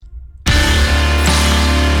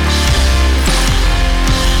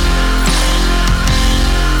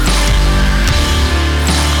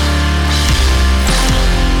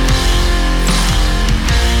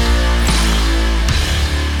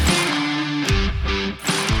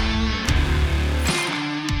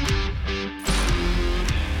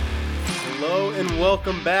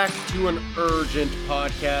welcome back to an urgent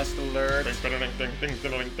podcast alert.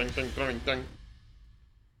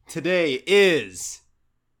 Today is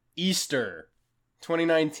Easter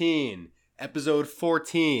 2019, episode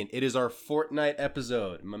 14. It is our Fortnite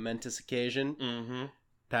episode, momentous occasion. Mm-hmm.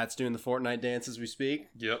 Pat's doing the Fortnite dance as we speak.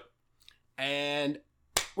 Yep. And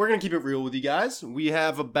we're going to keep it real with you guys. We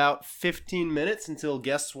have about 15 minutes until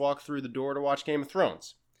guests walk through the door to watch Game of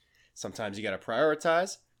Thrones. Sometimes you got to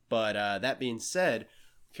prioritize. But that being said,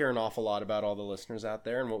 we care an awful lot about all the listeners out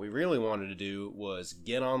there, and what we really wanted to do was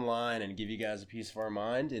get online and give you guys a piece of our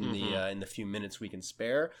mind in the few minutes we can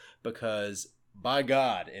spare. Because by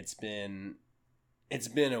God, it's been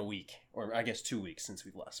a week, or I guess 2 weeks since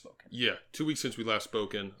we've last spoken. Yeah, 2 weeks since we last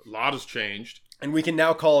spoken. A lot has changed, and we can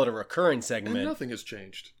now call it a recurring segment. And nothing has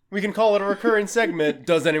changed. We can call it a recurring segment.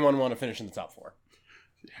 Does anyone want to finish in the top four?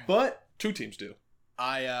 But 2 teams do.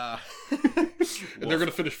 And they're going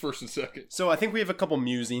to finish first and second. So I think we have a couple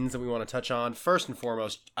musings that we want to touch on. First and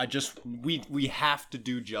foremost, we have to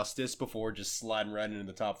do justice before just sliding right into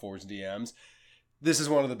the top four's DMs. This is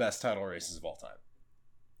one of the best title races of all time.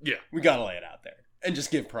 Yeah. We got to lay it out there and just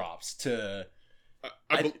give props to...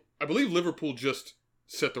 I believe Liverpool just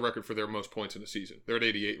set the record for their most points in a season. They're at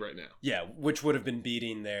 88 right now. Yeah, which would have been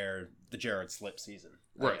beating the Gerrard Slip season,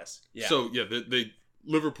 I guess. Yeah. So, yeah,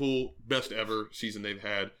 Liverpool, best ever season they've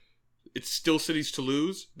had. It's still City's to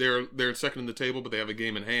lose. They're second in the table, but they have a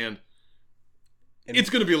game in hand. And it's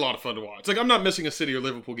going to be a lot of fun to watch. Like, I'm not missing a City or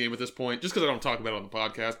Liverpool game at this point, just because I don't talk about it on the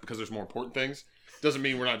podcast, because there's more important things. Doesn't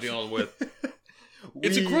mean we're not dealing with...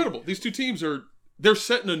 It's incredible. These two teams they're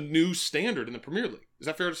setting a new standard in the Premier League. Is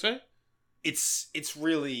that fair to say? It's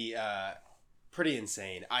really pretty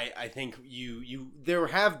insane. I think there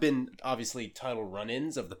have been, obviously, title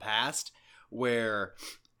run-ins of the past, where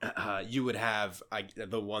you would have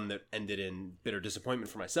the one that ended in bitter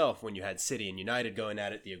disappointment for myself when you had City and United going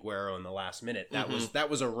at it, the Aguero in the last minute. That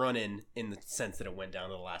was a run-in the sense that it went down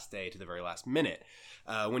to the last day, to the very last minute.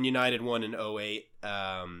 When United won in 2008,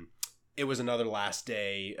 it was another last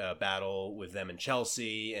day battle with them and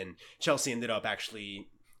Chelsea ended up actually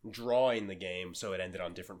drawing the game, so it ended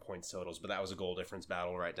on different points totals, but that was a goal difference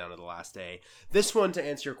battle right down to the last day. This one, to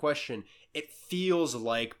answer your question, it feels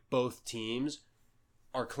like both teams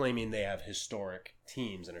are claiming they have historic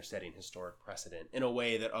teams and are setting historic precedent in a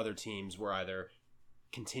way that other teams were either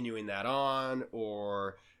continuing that on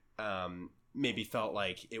or maybe felt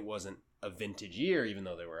like it wasn't a vintage year, even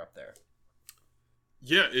though they were up there.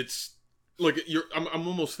 Yeah, it's like I'm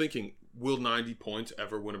almost thinking, will 90 points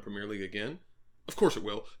ever win a Premier League again? Of course it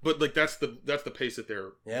will, but like that's the pace that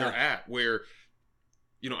they're at. Where,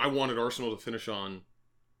 I wanted Arsenal to finish on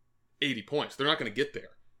 80 points. They're not going to get there,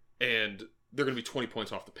 and they're going to be 20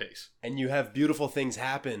 points off the pace. And you have beautiful things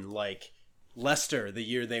happen, like Leicester, the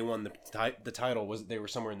year they won the title, they were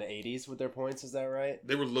somewhere in the 80s with their points. Is that right?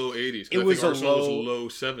 They were low 80s. Arsenal was low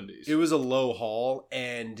 70s. It was a low haul,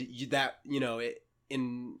 and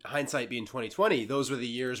in hindsight being 2020, those were the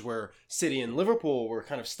years where City and Liverpool were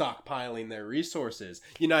kind of stockpiling their resources.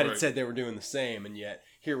 United said they were doing the same, and yet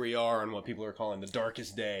here we are on what people are calling the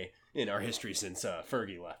darkest day in our history since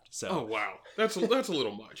Fergie left. So, oh wow, that's a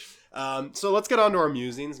little much. So let's get on to our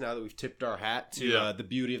musings now that we've tipped our hat to the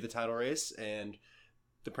beauty of the title race and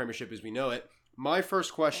the Premiership as we know it. My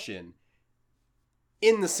first question,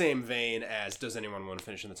 in the same vein as does anyone want to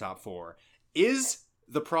finish in the top four, is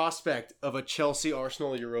the prospect of a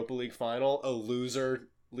Chelsea-Arsenal Europa League final, a loser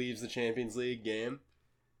leaves the Champions League game?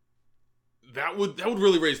 That would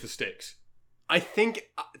really raise the stakes. I think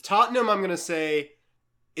Tottenham, I'm going to say,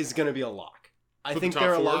 is going to be a lock. I think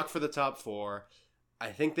they're a lock for the top four. I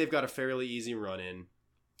think they've got a fairly easy run-in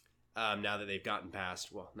now that they've gotten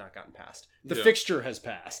past. Well, not gotten past. The fixture has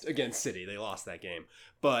passed against City. They lost that game.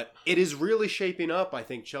 But it is really shaping up, I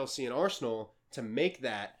think, Chelsea and Arsenal to make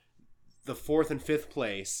that the 4th and 5th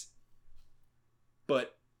place,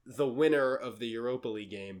 but the winner of the Europa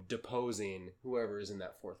League game deposing whoever is in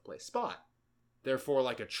that 4th place spot. Therefore,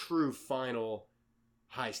 like a true final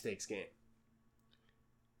high-stakes game.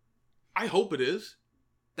 I hope it is.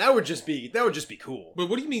 That would just be cool. But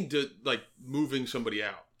what do you mean to moving somebody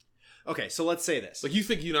out? Okay, so let's say this. Like, you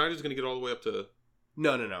think United's going to get all the way up to...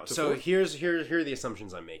 No. So here are the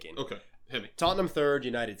assumptions I'm making. Okay, hit me. Tottenham 3rd,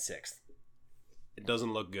 United 6th. It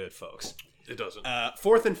doesn't look good, folks. It doesn't.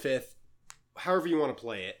 4th and 5th, however you want to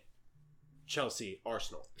play it, Chelsea,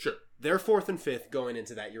 Arsenal. Sure. They're 4th and 5th going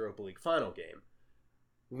into that Europa League final game.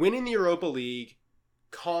 Winning the Europa League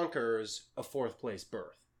conquers a 4th place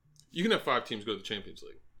berth. You can have 5 teams go to the Champions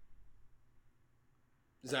League.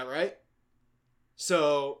 Is that right?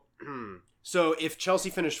 So, So if Chelsea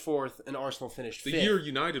finished fourth and Arsenal finished The fifth, year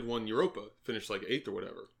United won Europa, finished like 8th or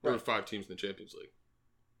whatever. There were Right. 5 teams in the Champions League.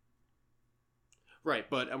 right?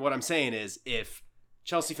 But what I'm saying is, if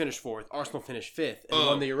Chelsea finished fourth, Arsenal finished fifth, and Oh.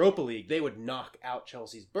 won the Europa League, they would knock out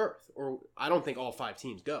Chelsea's berth. Or I don't think all 5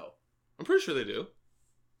 teams go. I'm pretty sure they do.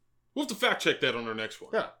 We'll have to fact check that on our next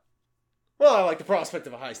one. Yeah. Well, I like the prospect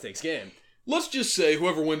of a high stakes game. Let's just say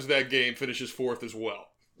whoever wins that game finishes 4th as well.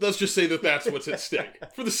 Let's just say that that's what's at stake.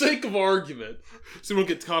 For the sake of argument, so we don't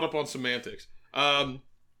get caught up on semantics.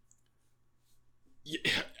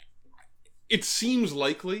 It seems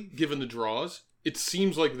likely, given the draws, it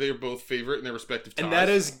seems like they're both favorite in their respective ties. And that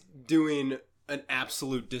is doing an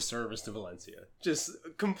absolute disservice to Valencia. Just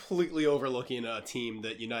completely overlooking a team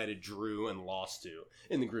that United drew and lost to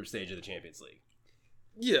in the group stage of the Champions League.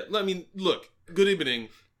 Yeah, I mean, look, good evening.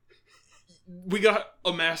 We got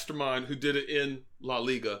a mastermind who did it in La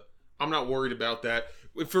Liga. I'm not worried about that.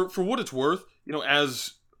 For what it's worth,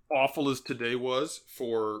 as awful as today was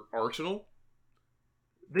for Arsenal,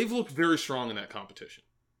 they've looked very strong in that competition.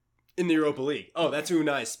 In the Europa League. Oh, that's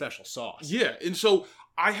Unai's special sauce. Yeah, and so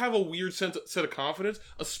I have a weird set of confidence,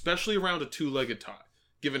 especially around a two-legged tie,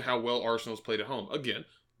 given how well Arsenal's played at home. Again,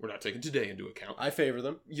 we're not taking today into account. I favor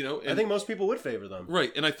them. And, I think most people would favor them.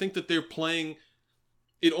 Right, and I think that they're playing.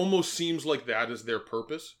 It almost seems like that is their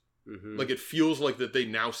purpose. Mm-hmm. Like it feels like that they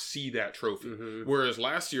now see that trophy. Mm-hmm. Whereas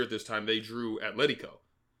last year at this time they drew Atletico,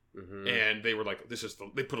 Mm-hmm. and they were like,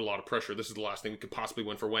 they put a lot of pressure. This is the last thing we could possibly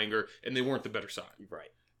win for Wenger, and they weren't the better side. Right.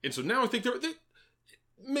 And so now I think they're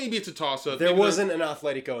maybe it's a toss up. There wasn't an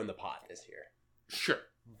Atletico in the pot this year. Sure.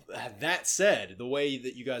 That said, the way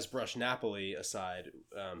that you guys brushed Napoli aside,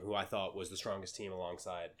 who I thought was the strongest team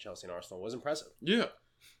alongside Chelsea and Arsenal, was impressive. Yeah.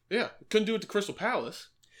 Couldn't do it to Crystal Palace.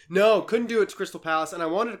 No, couldn't do it to Crystal Palace. And I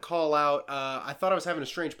wanted to call out, I thought I was having a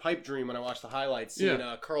strange pipe dream when I watched the highlights, seeing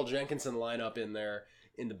Carl Jenkinson line up in there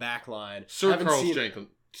in the back line. Sir Carl Jenkins.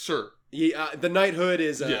 Sir. The knighthood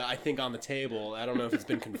is, Yeah. I think, on the table. I don't know if it's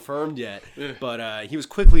been confirmed yet, Yeah. but he was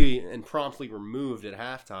quickly and promptly removed at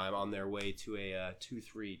halftime on their way to a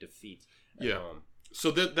 2-3 defeat at home.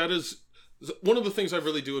 So that is one of the things I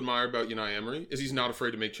really do admire about Unai Emery is he's not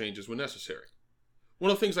afraid to make changes when necessary.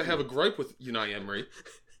 One of the things I have a gripe with Unai Emery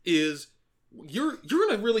is you're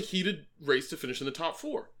in a really heated race to finish in the top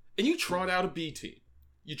 4, and you trot out a B team.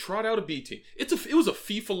 It was a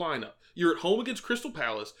FIFA lineup. You're at home against Crystal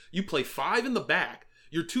Palace. You play 5 in the back.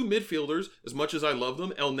 Your 2 midfielders, as much as I love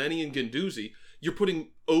them, El Neni and Guendouzi, you're putting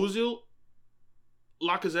Ozil,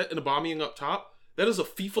 Lacazette, and Aubameyang up top. That is a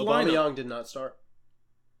FIFA lineup. Aubameyang did not start.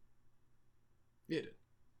 Yeah, he did.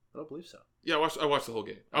 I don't believe so. Yeah, I watched the whole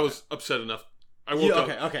game. I was upset enough. I Yeah, woke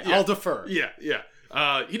up. okay. Yeah. I'll defer. Yeah.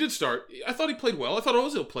 He did start. I thought he played well. I thought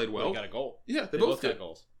Ozil played well. He got a goal. Yeah, they both did. got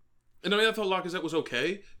goals. And I thought Lacazette was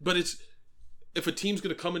okay, but if a team's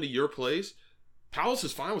going to come into your place, Palace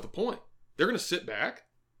is fine with a point. They're going to sit back.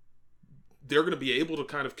 They're going to be able to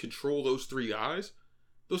kind of control those 3 guys.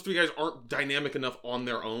 Those 3 guys aren't dynamic enough on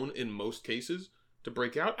their own in most cases to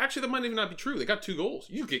break out. Actually, that might even not be true. They got 2 goals.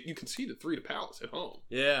 You conceded 3 to Palace at home.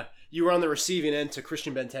 Yeah, you were on the receiving end to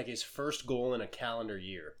Christian Benteke's first goal in a calendar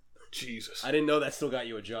year. Jesus. I didn't know that still got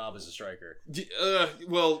you a job as a striker.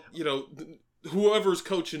 Well, whoever's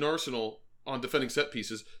coaching Arsenal on defending set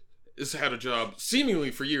pieces has had a job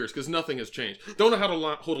seemingly for years because nothing has changed. Don't know how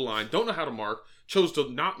to hold a line. Don't know how to mark. Chose to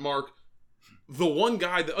not mark the one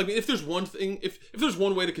guy that. I mean, if there's one thing, if there's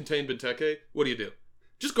one way to contain Benteke, what do?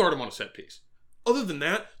 Just guard him on a set piece. Other than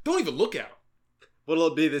that, don't even look at him. What'll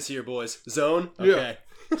it be this year, boys? Zone? Yeah. Okay.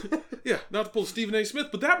 Yeah, not to pull Stephen A. Smith,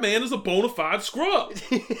 but that man is a bona fide scrub.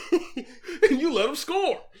 And you let him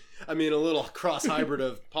score. I mean, a little cross hybrid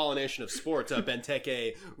of pollination of sports.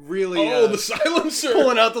 Benteke really the silencer.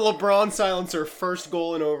 pulling out the LeBron silencer, first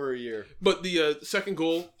goal in over a year. But the second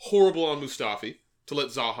goal, horrible on Mustafi to let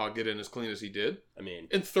Zaha get in as clean as he did. I mean,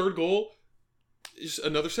 And third goal is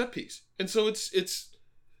another set piece. And so it's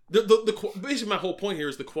basically my whole point here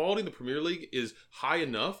is the quality in the Premier League is high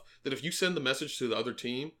enough that if you send the message to the other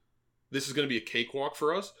team, this is going to be a cakewalk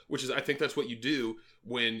for us, which is, I think that's what you do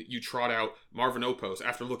when you trot out Marvin Opos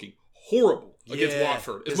after looking horrible against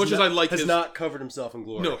Watford. As much as I like has not covered himself in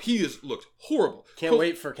glory. No, he has looked horrible. Can't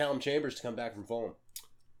wait for Callum Chambers to come back from Fulham.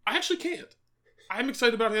 I actually can't. I'm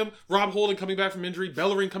excited about him. Rob Holding coming back from injury.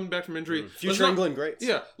 Bellerin coming back from injury. Future England greats.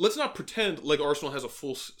 Yeah, let's not pretend like Arsenal has a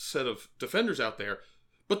full set of defenders out there,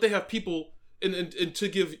 but they have people. And to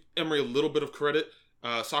give Emery a little bit of credit,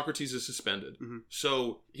 Socrates is suspended,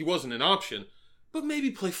 so he wasn't an option. But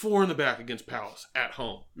maybe play 4 in the back against Palace at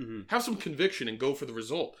home. Have some conviction and go for the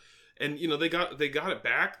result. And they got it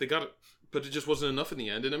back. They got it, but it just wasn't enough in the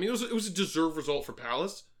end. And I mean, it was a deserved result for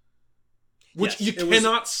Palace. which Yes, you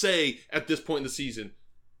cannot say at this point in the season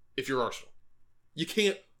if you're Arsenal. You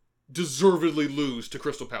can't deservedly lose to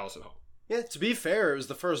Crystal Palace at home. Yeah, to be fair, it was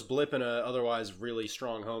the first blip in a otherwise really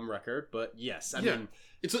strong home record, but yes, I mean,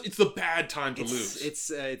 it's the bad time to lose. It's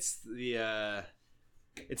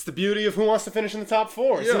the beauty of who wants to finish in the top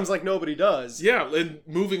four. It seems like nobody does. Yeah, and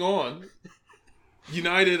moving on,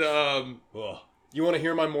 United. You want to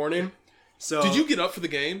hear my morning? So did you get up for the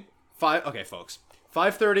game? Okay, folks.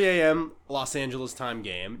 5:30 a.m. Los Angeles time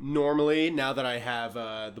game. Normally, now that I have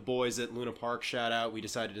the boys at Luna Park, shout out, we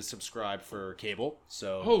decided to subscribe for cable.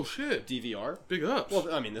 So oh shit, DVR, big ups. Well,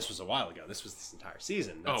 I mean, this was a while ago. This was this entire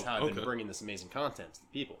season. That's how I've been bringing this amazing content to the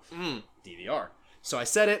people. DVR. So I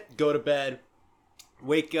set it. Go to bed.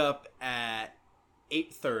 Wake up at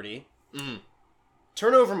 8:30.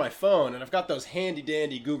 Turn over my phone, and I've got those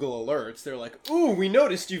handy-dandy Google alerts. They're like, ooh, we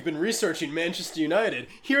noticed you've been researching Manchester United.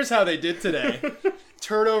 Here's how they did today.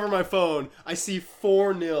 Turn over my phone. I see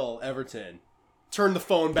 4-0 Everton. Turn the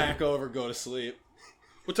phone back over, go to sleep.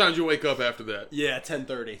 What time did you wake up after that? Yeah,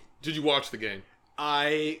 10:30. Did you watch the game?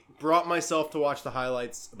 I brought myself to watch the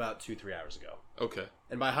highlights about 2-3 hours ago. Okay.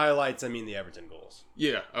 And by highlights, I mean the Everton goals.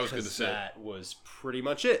 Yeah, I was going to say. That was pretty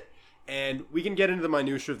much it. And we can get into the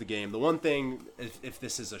minutiae of the game. The one thing, if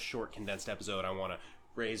this is a short, condensed episode, I want to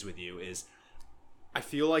raise with you is I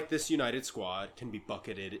feel like this United squad can be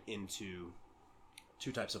bucketed into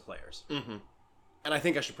two types of players. And I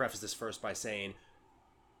think I should preface this first by saying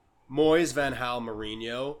Moyes, Van Gaal,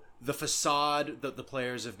 Mourinho, the facade that the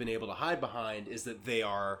players have been able to hide behind is that they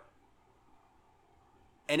are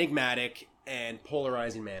enigmatic and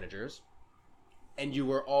polarizing managers. And you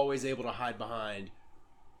were always able to hide behind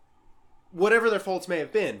whatever their faults may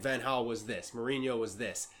have been. Van Gaal was this, Mourinho was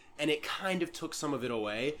this, and it kind of took some of it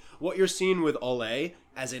away. What you're seeing with Ole,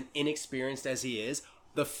 as inexperienced as he is,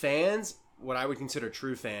 the fans, what I would consider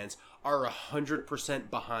true fans, are 100%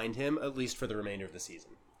 behind him, at least for the remainder of the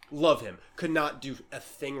season. Love him. Could not do a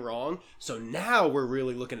thing wrong. So now we're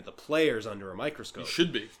really looking at the players under a microscope. You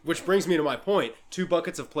should be. Which brings me to my point. 2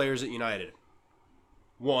 buckets of players at United.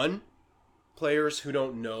 1, players who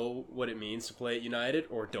don't know what it means to play at United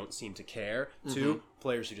or don't seem to care. 2,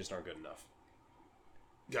 players who just aren't good enough.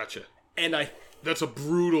 Gotcha. And that's a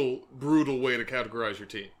brutal, brutal way to categorize your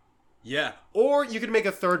team. Yeah. Or you could make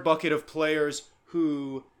a 3rd bucket of players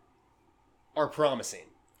who are promising.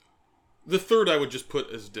 The 3rd I would just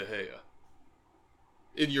put as De Gea.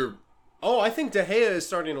 I think De Gea is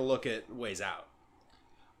starting to look at ways out.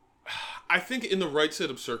 I think in the right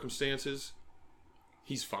set of circumstances,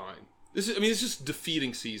 he's fine. It's just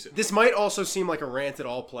defeating season. This might also seem like a rant at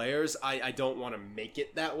all players. I don't want to make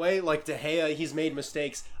it that way. Like De Gea, he's made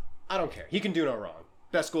mistakes. I don't care. He can do no wrong.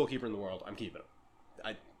 Best goalkeeper in the world. I'm keeping him.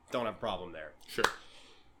 I don't have a problem there. Sure.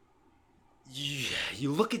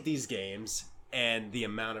 You look at these games and the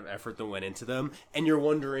amount of effort that went into them, and you're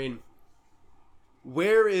wondering,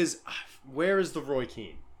 where is the Roy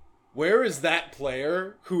Keane? Where is that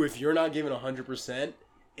player who, if you're not giving 100%,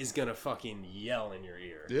 is going to fucking yell in your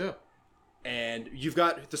ear? Yeah. And you've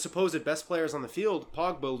got the supposed best players on the field,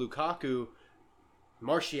 Pogba, Lukaku,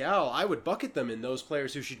 Martial. I would bucket them in those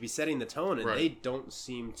players who should be setting the tone, and they don't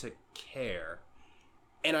seem to care.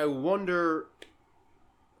 And I wonder,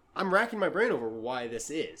 I'm racking my brain over why this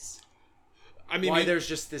is. Why there's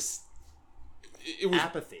just this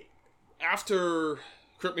apathy. After,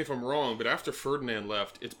 correct me if I'm wrong, but after Ferdinand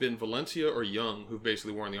left, it's been Valencia or Young who've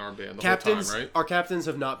basically worn the armband the whole time, right? Our captains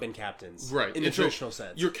have not been captains. Right. In the traditional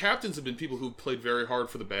sense. Your captains have been people who played very hard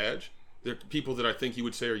for the badge. They're people that I think you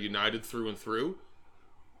would say are United through and through,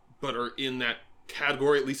 but are in that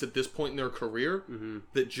category, at least at this point in their career,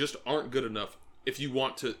 that just aren't good enough if you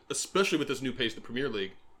want to, especially with this new pace of the Premier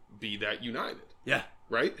League, be that United. Yeah.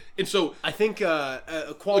 Right? And so I think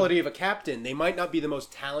a quality of a captain, they might not be the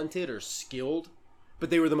most talented or skilled, but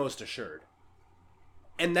they were the most assured.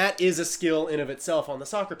 And that is a skill in of itself on the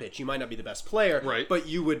soccer pitch. You might not be the best player, right, but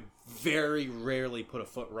you would very rarely put a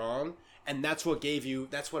foot wrong. And that's what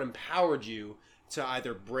empowered you to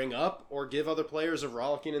either bring up or give other players a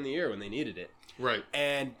rollicking in the ear when they needed it. Right.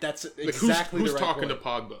 And that's exactly who's the right talking point. to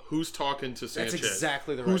Pogba? Who's talking to Sanchez? That's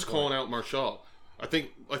exactly the right Who's point. calling out Martial? I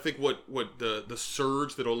think what the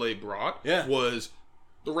surge that Ole brought was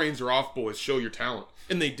the reins are off, boys. Show your talent,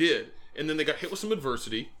 and they did. And then they got hit with some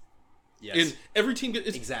adversity. Yes. And every team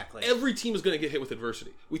every team is going to get hit with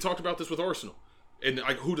adversity. We talked about this with Arsenal, and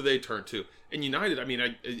who do they turn to? And United.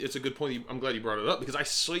 It's a good point. I'm glad you brought it up because I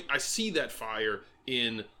see that fire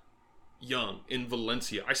in Young, in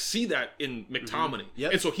Valencia. I see that in McTominay.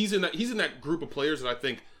 Yep. And so he's in that group of players that I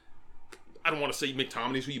think. I don't want to say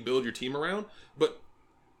McTominay's who you build your team around, but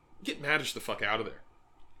get Matic the fuck out of there.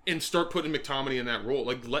 and start putting McTominay in that role.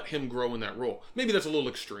 Like, let him grow in that role. Maybe that's a little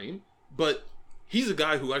extreme, but he's a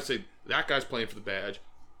guy who I say, that guy's playing for the badge.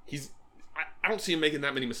 I don't see him making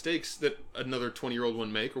that many mistakes that another 20-year-old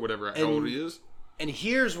wouldn't make, or whatever, how old he is. And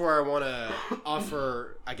here's where I want to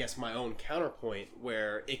offer, I guess, my own counterpoint,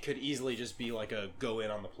 where it could easily just be like a go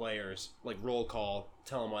in on the players, like roll call,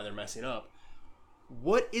 tell them why they're messing up.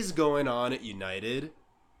 What is going on at United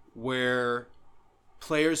where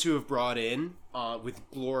players who have brought in with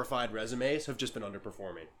glorified resumes have just been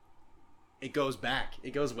underperforming? It goes back.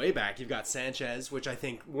 It goes way back. You've got Sanchez, which I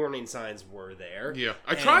think warning signs were there. Yeah.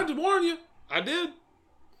 I tried to warn you. I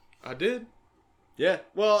did. Yeah.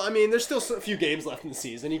 Well, I mean, there's still a few games left in the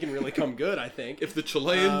season. He can really come good, I think. If the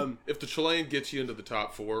Chilean gets you into the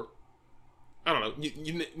top 4, I don't know.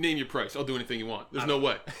 You name your price. I'll do anything you want. There's no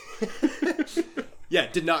way. Yeah,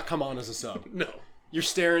 did not come on as a sub. No. You're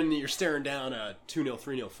staring down a 2-0,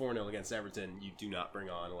 3-0, 4-0 against Everton. You do not bring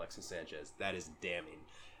on Alexis Sanchez. That is damning.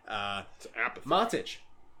 It's apathy. Matic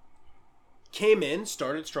came in,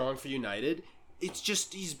 started strong for United. It's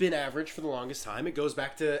just he's been average for the longest time. It goes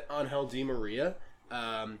back to Angel Di Maria,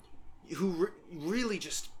 who really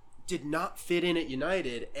just did not fit in at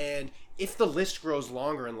United. And if the list grows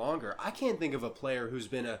longer and longer, I can't think of a player who's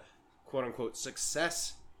been a quote-unquote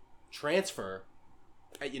success transfer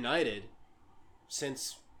at United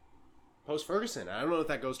since post-Ferguson. I don't know if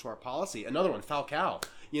that goes to our policy. Another one, Falcao.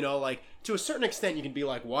 You know, like, to a certain extent, you can be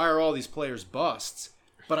like, why are all these players busts?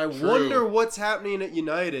 But I wonder what's happening at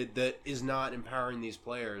United that is not empowering these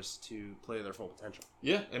players to play their full potential.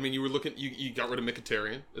 Yeah, I mean, you were looking, you got rid of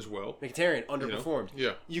Mkhitaryan as well. Mkhitaryan, underperformed.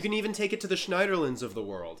 Yeah. You can even take it to the Schneiderlins of the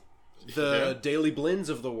world. The Daily Blinds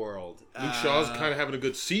of the world. Luke Shaw's kind of having a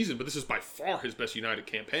good season, but this is by far his best United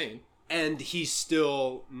campaign. And he's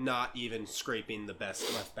still not even scraping the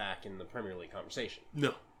best left back in the Premier League conversation.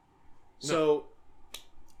 No. So,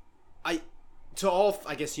 to all,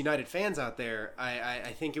 I guess, United fans out there,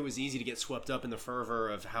 I think it was easy to get swept up in the fervor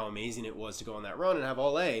of how amazing it was to go on that run and have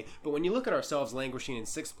Ole. But when you look at ourselves languishing in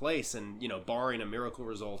 6th place and, you know, barring a miracle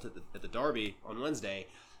result at the Derby on Wednesday,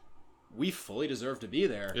 we fully deserve to be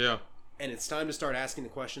there. Yeah. And it's time to start asking the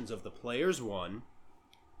questions of the players, one,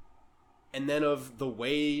 and then of the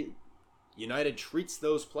way United treats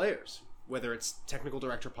those players, whether it's technical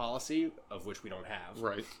director policy, of which we don't have,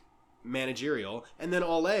 right, managerial, and then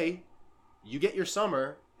Ole, you get your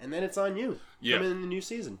summer, and then it's on you. Yeah. Coming in the new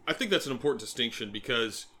season. I think that's an important distinction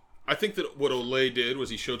because I think that what Ole did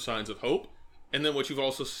was he showed signs of hope, and then what you've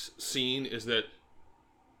also seen is that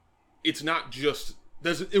it's not just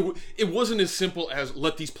it wasn't as simple as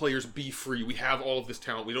let these players be free. We have all of this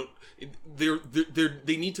talent. We don't.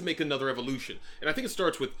 They need to make another evolution, and I think it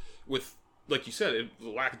starts with like you said, the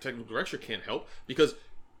lack of technical direction can't help because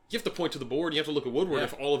you have to point to the board. You have to look at Woodward.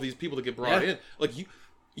 If all of these people that get brought in, like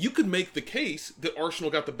you could make the case that Arsenal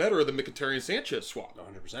got the better of the Mkhitaryan Sanchez swap,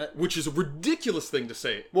 100%, which is a ridiculous thing to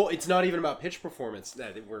say. Well, it's not even about pitch performance.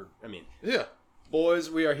 Boys,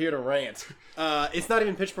 we are here to rant. It's not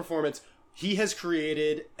even pitch performance. He has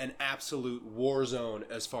created an absolute war zone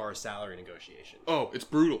as far as salary negotiation. Oh, it's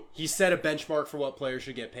brutal. He set a benchmark for what players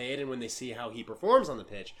should get paid, and when they see how he performs on the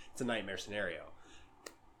pitch, it's a nightmare scenario.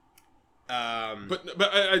 But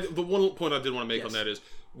the one point I did want to make on that is,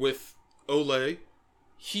 with Ole,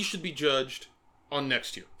 he should be judged on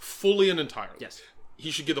next year, fully and entirely. Yes. He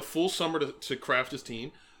should get a full summer to craft his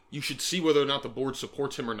team. You should see whether or not the board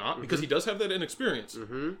supports him or not, because he does have that inexperience.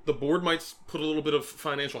 Mm-hmm. The board might put a little bit of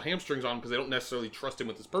financial hamstrings on him because they don't necessarily trust him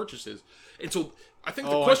with his purchases. And so I think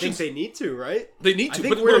the question... I think they need to, right? They need to,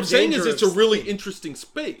 but what I'm saying is it's a really interesting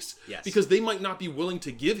space. Yes. Because they might not be willing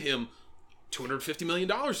to give him $250 million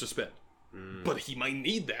to spend. But he might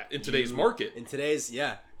need that in today's market. In today's,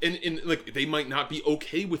 yeah. And like they might not be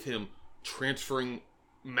okay with him transferring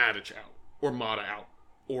Matic out, or Mata out,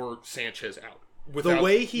 or Sanchez out. Without, the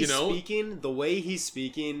way he's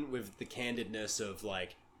speaking with the candidness of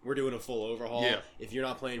like, we're doing a full overhaul. Yeah. If you're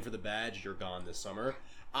not playing for the badge, you're gone this summer.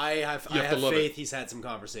 I have faith he's had some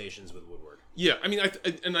conversations with Woodward. Yeah, I mean,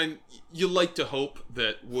 you like to hope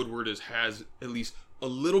that Woodward has at least a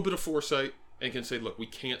little bit of foresight and can say, look, we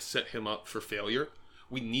can't set him up for failure.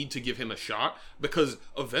 We need to give him a shot because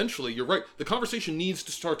eventually, you're right, the conversation needs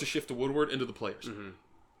to start to shift to Woodward into the players. Mm-hmm.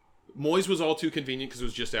 Moyes was all too convenient because it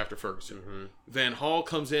was just after Ferguson. Mm-hmm. Van Gaal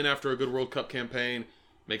comes in after a good World Cup campaign,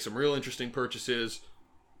 makes some real interesting purchases.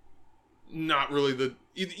 Not really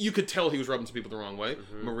you could tell he was rubbing some people the wrong way.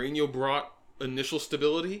 Mm-hmm. Mourinho brought initial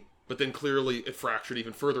stability, but then clearly it fractured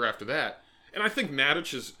even further after that. And I think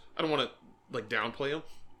Matic is, I don't want to like downplay him.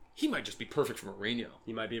 he might just be perfect for Mourinho.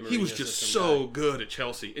 He might be a Mourinho He was just system so guy. good at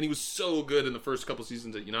Chelsea, and he was so good in the first couple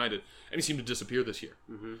seasons at United, and he seemed to disappear this year.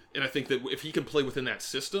 Mm-hmm. And I think that if he can play within that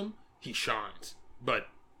system, he shines. But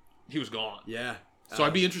he was gone. Yeah. So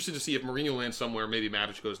I'd be interested to see if Mourinho lands somewhere. Maybe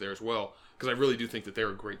Matic goes there as well, because I really do think that they're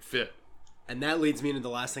a great fit. And that leads me into the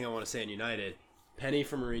last thing I want to say on United. Penny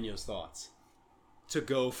for Mourinho's thoughts. To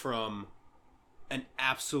go from an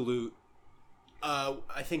absolute,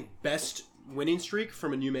 I think, best winning streak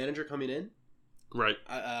from a new manager coming in. Right.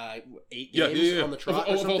 8 games on the trot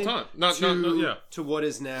of all time. Not, to what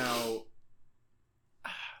is now,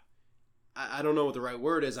 I don't know what the right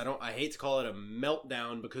word is. I hate to call it a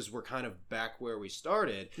meltdown because we're kind of back where we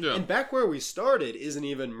started. Yeah. And back where we started isn't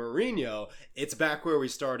even Mourinho. It's back where we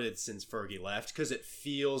started since Fergie left, because it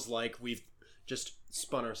feels like we've just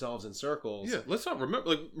spun ourselves in circles. Yeah, let's not remember.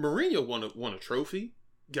 Like, Mourinho won a trophy,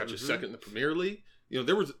 got you second in the Premier League. You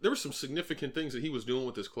know, there were some significant things that he was doing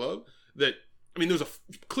with this club that, I mean, there's a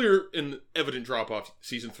clear and evident drop-off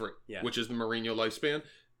season 3, which is the Mourinho lifespan.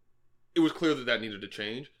 It was clear that needed to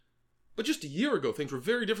change. But just a year ago, things were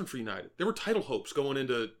very different for United. There were title hopes going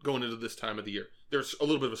into this time of the year. There's a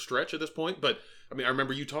little bit of a stretch at this point, but I mean, I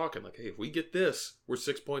remember you talking like, "Hey, if we get this, we're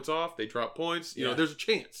 6 points off. They drop points. You know, there's a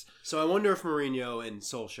chance." So I wonder if Mourinho and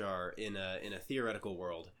Solskjaer, in a theoretical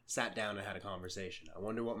world, sat down and had a conversation. I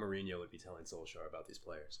wonder what Mourinho would be telling Solskjaer about these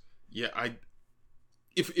players. Yeah,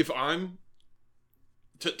 if I'm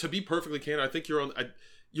to be perfectly candid, I think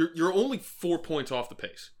you're only 4 points off the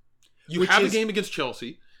pace. You have a game against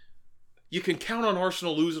Chelsea. You can count on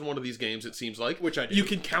Arsenal losing one of these games, it seems like. Which I do. You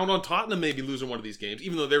can count on Tottenham maybe losing one of these games,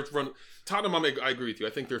 even though they're Tottenham, I agree with you. I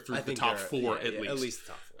think they're through the top 4 at least. At least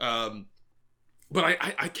the top 4. But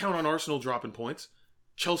I count on Arsenal dropping points.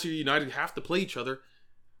 Chelsea or United have to play each other.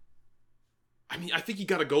 I mean, I think you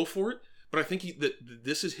got to go for it, but I think that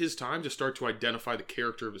this is his time to start to identify the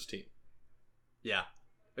character of his team. Yeah,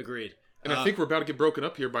 agreed. And I think we're about to get broken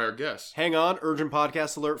up here by our guests. Hang on, urgent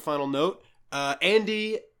podcast alert, final note.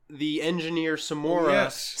 Andy, the engineer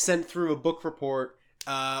Samora, sent through a book report.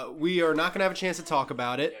 We are not going to have a chance to talk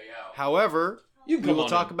about it. However, we will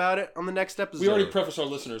talk about it on the next episode. We already prefaced our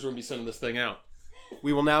listeners. We're going to be sending this thing out.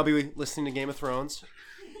 We will now be listening to Game of Thrones.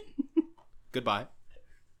 Goodbye.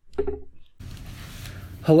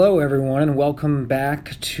 Hello, everyone, and welcome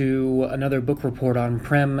back to another book report on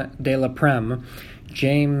Prem de la Prem.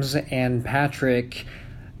 James and Patrick,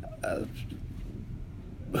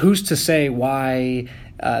 who's to say why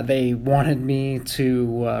they wanted me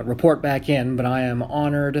to report back in, but I am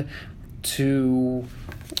honored to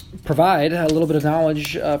provide a little bit of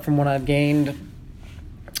knowledge from what I've gained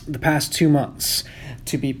the past 2 months.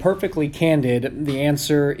 To be perfectly candid, the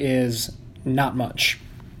answer is not much.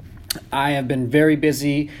 I have been very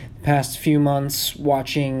busy the past few months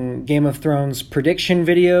watching Game of Thrones prediction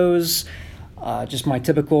videos, just my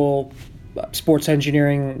typical sports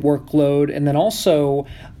engineering workload, and then also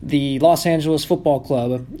the Los Angeles Football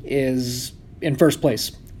Club is in first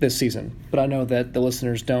place this season, but I know that the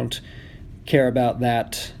listeners don't care about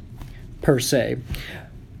that per se.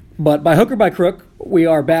 But by hook or by crook, we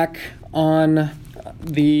are back on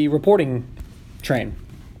the reporting train.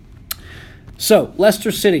 So,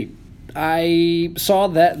 Leicester City. I saw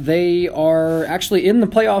that they are actually in the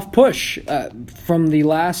playoff push. From the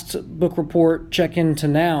last book report check-in to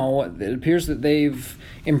now, it appears that they've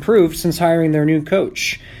improved since hiring their new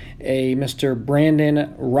coach, a Mr.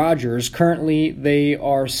 Brandon Rodgers. Currently, they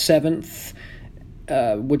are 7th,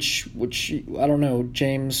 which I don't know,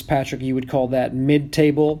 James, Patrick, you would call that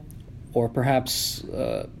mid-table or perhaps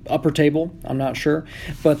upper table. I'm not sure,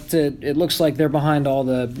 but it looks like they're behind all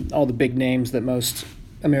the big names that most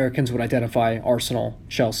Americans would identify: Arsenal,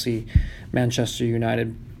 Chelsea, Manchester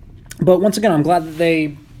United. But once again, I'm glad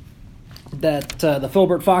that the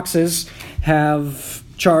Filbert Foxes have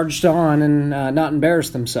charged on and not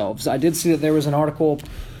embarrassed themselves. I did see that there was an article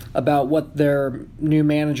about what their new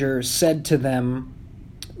manager said to them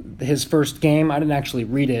his first game. I didn't actually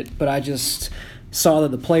read it, but I just saw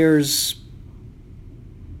that the players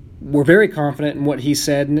were very confident in what he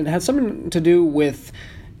said, and it had something to do with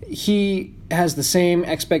he has the same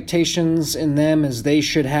expectations in them as they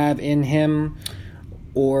should have in him,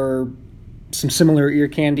 or some similar ear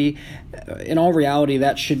candy. In all reality,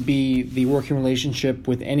 that should be the working relationship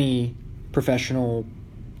with any professional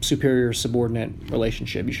superior-subordinate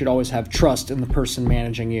relationship. You should always have trust in the person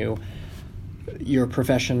managing you. Your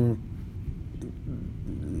profession,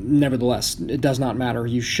 nevertheless, it does not matter.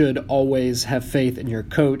 You should always have faith in your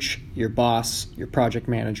coach, your boss, your project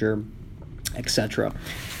manager, etc.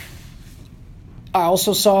 I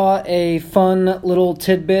also saw a fun little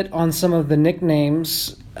tidbit on some of the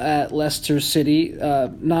nicknames at Leicester City.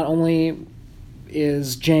 Not only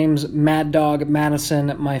is James Mad Dog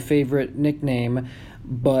Madison my favorite nickname,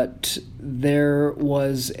 but there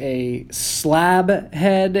was a slab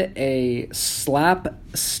head, a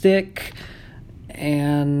slapstick,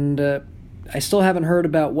 and I still haven't heard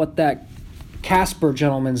about what that Casper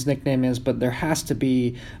gentleman's nickname is, but there has to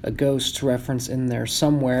be a ghost reference in there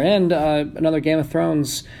somewhere. And another Game of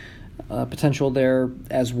Thrones potential there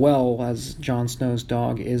as well, as Jon Snow's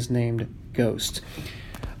dog is named Ghost.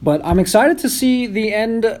 But I'm excited to see the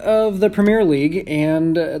end of the Premier League,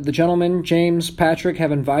 and the gentlemen, James, Patrick,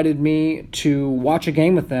 have invited me to watch a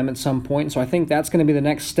game with them at some point, so I think that's going to be the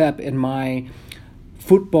next step in my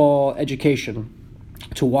football education,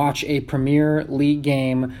 to watch a Premier League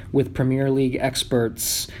game with Premier League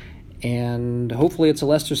experts, and hopefully it's a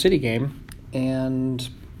Leicester City game, and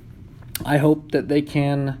I hope that they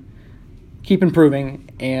can keep improving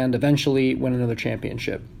and eventually win another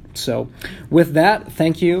championship. So with that,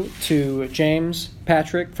 thank you to James,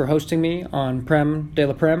 Patrick, for hosting me on Prem de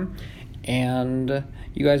la Prem, and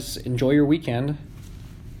you guys enjoy your weekend.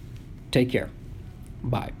 Take care.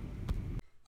 Bye.